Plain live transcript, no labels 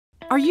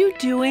Are you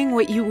doing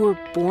what you were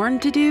born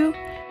to do?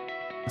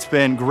 It's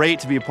been great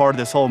to be a part of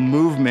this whole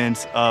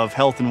movement of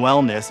health and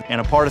wellness and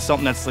a part of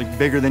something that's like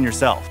bigger than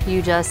yourself.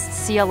 You just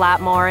see a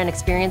lot more and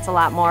experience a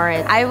lot more.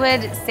 I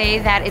would say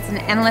that it's an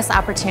endless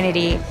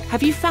opportunity.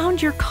 Have you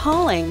found your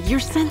calling,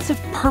 your sense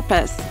of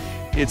purpose?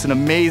 It's an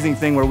amazing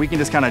thing where we can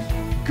just kind of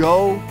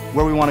go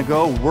where we want to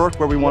go, work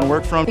where we want to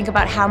work from. Think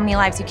about how many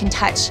lives you can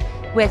touch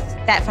with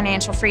that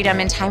financial freedom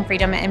and time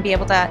freedom and be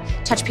able to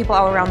touch people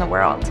all around the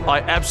world. I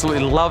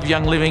absolutely love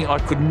Young Living. I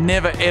could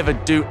never, ever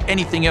do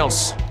anything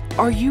else.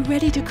 Are you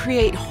ready to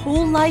create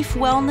whole life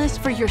wellness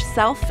for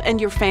yourself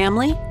and your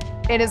family?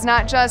 It is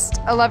not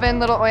just 11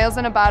 little oils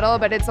in a bottle,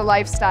 but it's a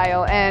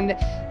lifestyle, and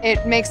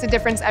it makes a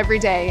difference every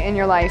day in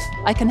your life.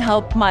 I can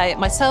help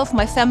myself,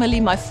 my family,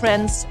 my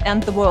friends,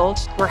 and the world.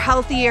 We're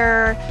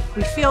healthier,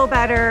 we feel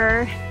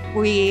better,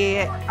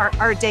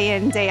 our day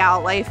in, day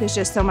out life is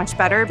just so much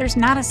better. There's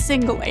not a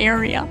single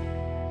area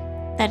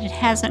that it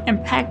hasn't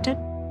impacted.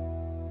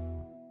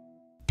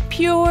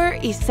 Pure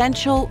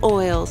essential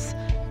oils.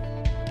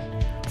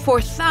 For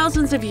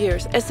thousands of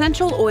years,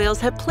 essential oils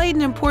have played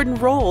an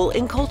important role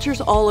in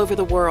cultures all over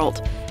the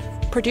world.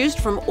 Produced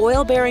from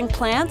oil-bearing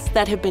plants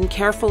that have been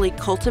carefully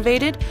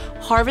cultivated,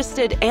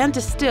 harvested, and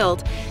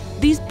distilled,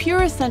 these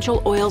pure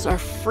essential oils are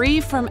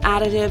free from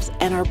additives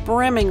and are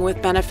brimming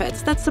with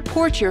benefits that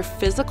support your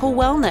physical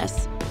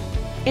wellness.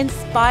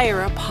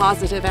 Inspire a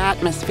positive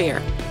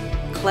atmosphere,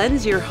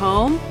 cleanse your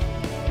home,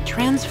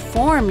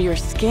 transform your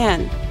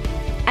skin,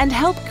 and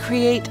help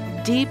create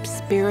deep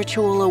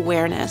spiritual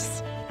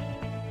awareness.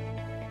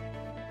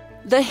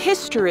 The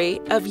history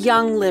of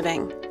Young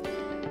Living.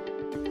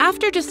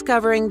 After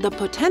discovering the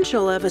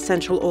potential of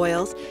essential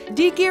oils,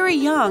 D. Gary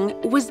Young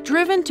was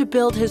driven to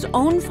build his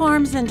own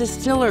farms and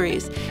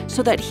distilleries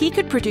so that he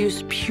could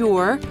produce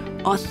pure,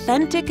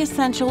 authentic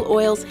essential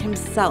oils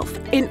himself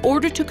in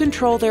order to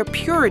control their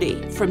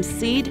purity from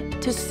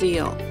seed to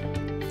seal.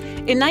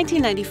 In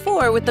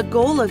 1994, with the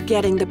goal of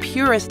getting the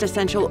purest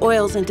essential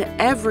oils into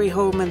every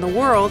home in the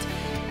world,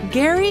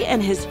 Gary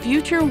and his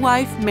future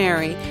wife,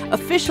 Mary,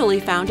 officially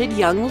founded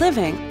Young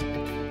Living.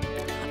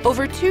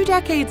 Over 2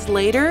 decades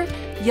later,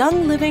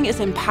 Young Living is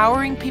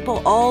empowering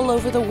people all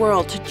over the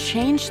world to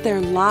change their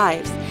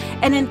lives.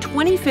 And in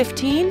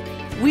 2015,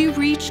 we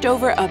reached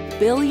over $1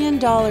 billion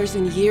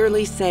in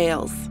yearly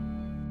sales.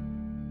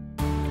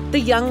 The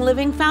Young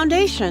Living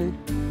Foundation.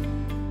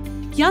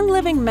 Young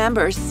Living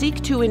members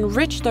seek to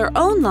enrich their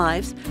own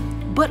lives,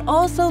 but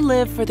also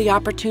live for the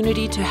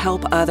opportunity to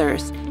help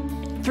others.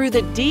 Through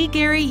the D.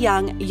 Gary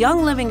Young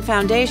Young Living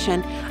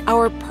Foundation,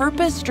 our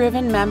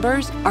purpose-driven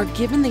members are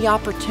given the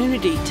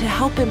opportunity to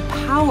help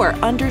empower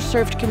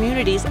underserved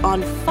communities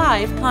on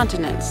 5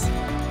 continents.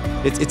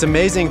 It's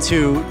amazing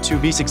to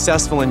be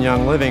successful in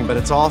Young Living, but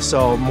it's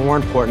also more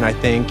important, I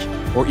think,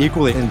 or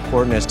equally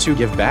important, is to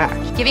give back.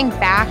 Giving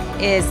back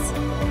is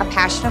a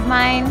passion of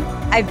mine.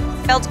 I've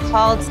felt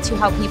called to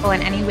help people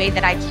in any way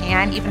that I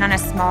can, even on a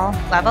small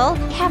level.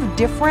 We have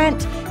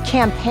different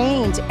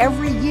campaigns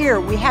every year.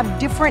 We have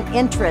different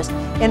interests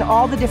in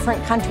all the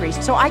different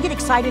countries. So I get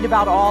excited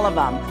about all of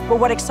them. But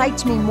what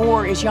excites me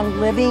more is Young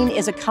Living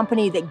is a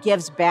company that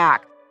gives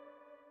back.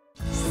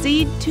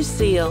 Seed to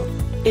seal,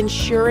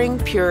 ensuring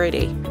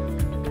purity.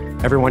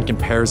 Everyone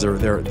compares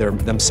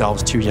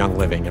themselves to Young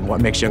Living, and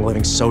what makes Young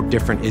Living so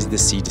different is the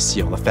seed to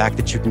seal. The fact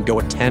that you can go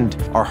attend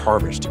our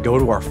harvest, go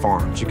to our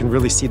farms. You can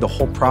really see the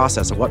whole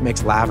process of what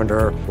makes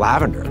lavender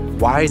lavender.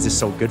 Why is this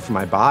so good for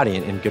my body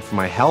and good for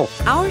my health?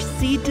 Our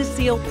Seed to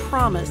Seal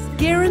promise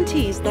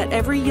guarantees that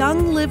every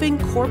Young Living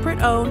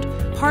corporate-owned,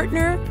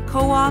 partner,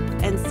 co-op,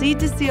 and Seed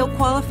to Seal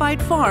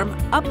qualified farm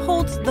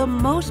upholds the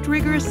most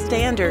rigorous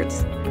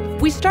standards.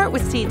 We start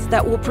with seeds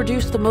that will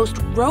produce the most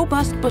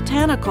robust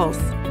botanicals,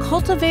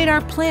 cultivate our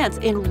plants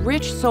in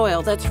rich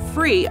soil that's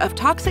free of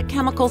toxic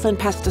chemicals and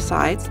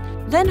pesticides,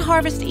 then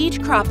harvest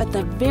each crop at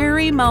the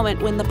very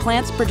moment when the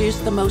plants produce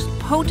the most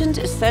potent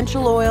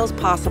essential oils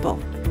possible.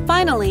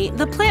 Finally,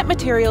 the plant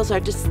materials are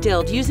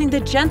distilled using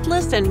the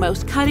gentlest and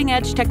most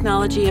cutting-edge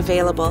technology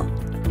available.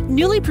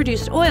 Newly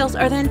produced oils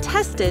are then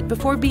tested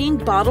before being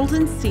bottled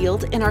and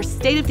sealed in our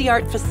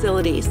state-of-the-art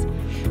facilities.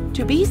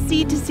 To be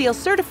Seed to Seal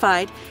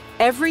certified,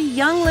 every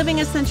Young Living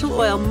essential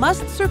oil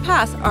must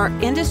surpass our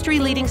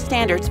industry-leading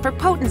standards for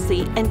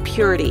potency and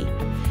purity.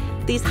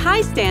 These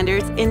high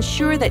standards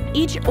ensure that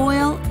each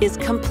oil is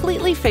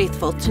completely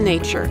faithful to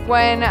nature.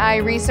 When I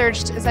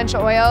researched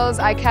essential oils,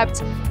 I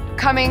kept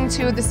coming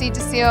to the Seed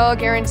to Seal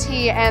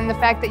guarantee and the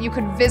fact that you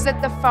could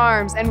visit the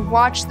farms and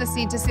watch the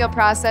Seed to Seal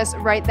process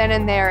right then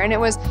and there. And it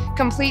was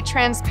complete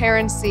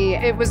transparency.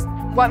 It was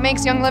what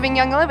makes Young Living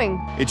Young Living.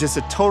 It's just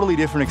a totally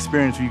different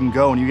experience where you can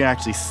go and you can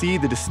actually see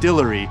the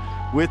distillery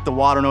with the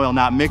water and oil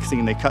not mixing,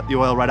 and they cut the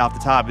oil right off the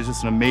top. It's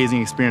just an amazing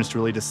experience to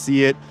really just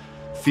see it,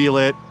 feel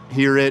it,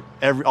 hear it.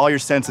 All your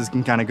senses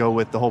can kind of go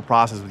with the whole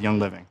process with Young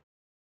Living.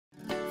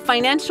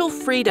 Financial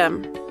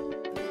freedom.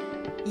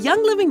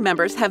 Young Living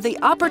members have the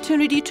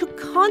opportunity to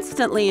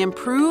constantly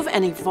improve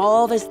and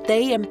evolve as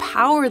they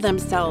empower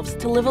themselves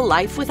to live a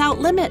life without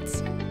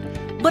limits.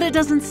 But it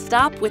doesn't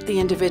stop with the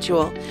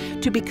individual.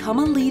 To become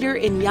a leader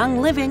in Young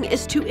Living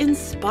is to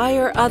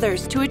inspire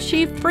others to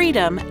achieve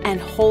freedom and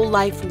whole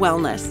life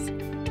wellness.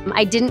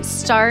 I didn't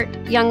start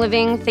Young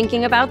Living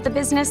thinking about the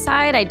business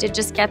side. I did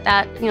just get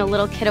that,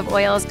 little kit of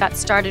oils, got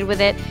started with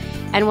it.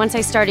 And once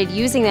I started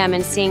using them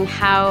and seeing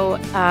how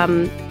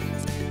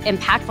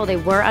impactful they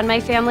were on my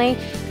family,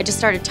 I just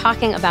started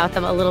talking about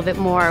them a little bit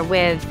more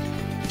with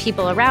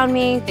people around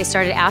me. They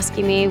started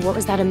asking me, what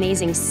was that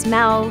amazing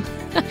smell?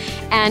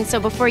 And so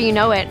before you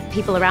know it,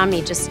 people around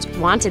me just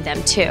wanted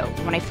them too.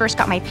 When I first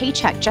got my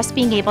paycheck, just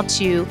being able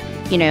to,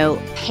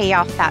 pay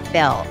off that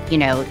bill,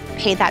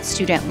 pay that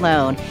student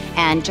loan,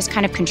 and just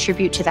kind of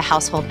contribute to the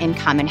household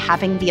income, and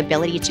having the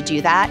ability to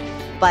do that,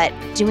 but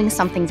doing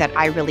something that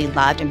I really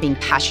loved and being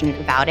passionate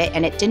about it.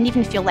 And it didn't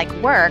even feel like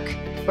work.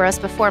 Whereas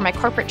before my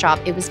corporate job,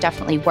 it was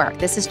definitely work.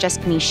 This is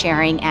just me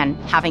sharing and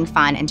having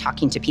fun and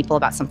talking to people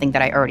about something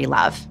that I already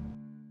love.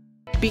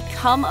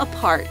 Become a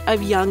part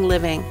of Young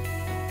Living.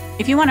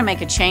 If you want to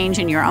make a change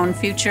in your own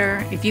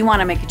future, if you want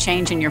to make a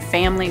change in your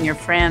family and your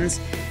friends,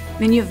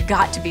 then you've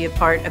got to be a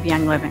part of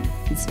Young Living.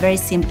 It's very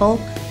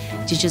simple.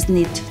 You just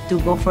need to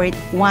go for it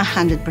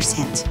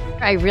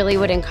 100%. I really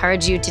would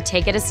encourage you to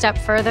take it a step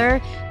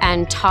further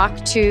and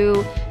talk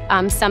to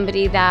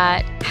somebody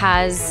that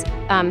has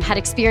had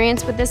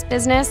experience with this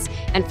business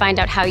and find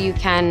out how you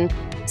can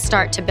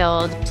start to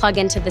plug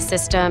into the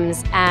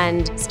systems,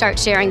 and start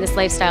sharing this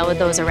lifestyle with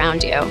those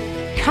around you.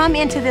 Come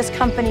into this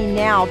company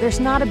now. There's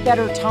not a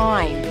better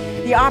time.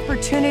 The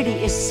opportunity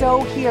is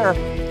so here.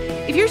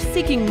 If you're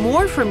seeking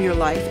more from your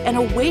life and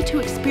a way to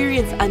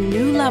experience a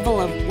new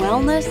level of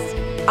wellness,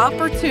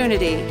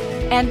 opportunity,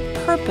 and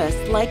purpose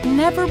like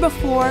never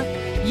before,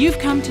 you've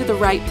come to the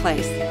right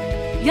place.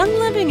 Young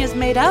Living is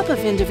made up of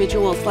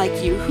individuals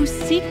like you who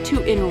seek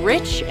to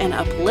enrich and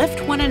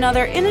uplift one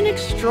another in an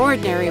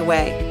extraordinary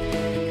way.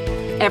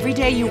 Every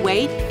day you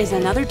wait is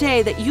another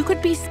day that you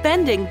could be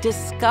spending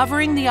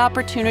discovering the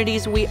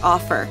opportunities we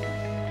offer.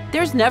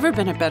 There's never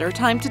been a better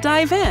time to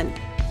dive in.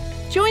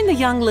 Join the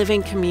Young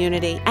Living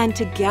community, and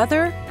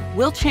together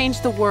we'll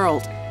change the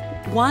world,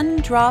 one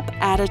drop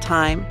at a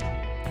time.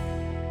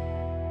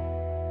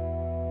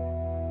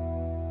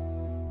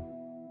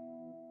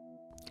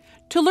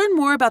 To learn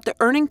more about the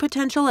earning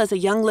potential as a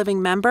Young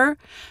Living member,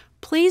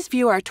 please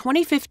view our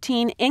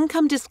 2015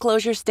 income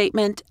disclosure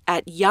statement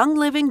at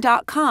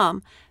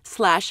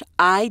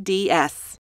youngliving.com/IDS.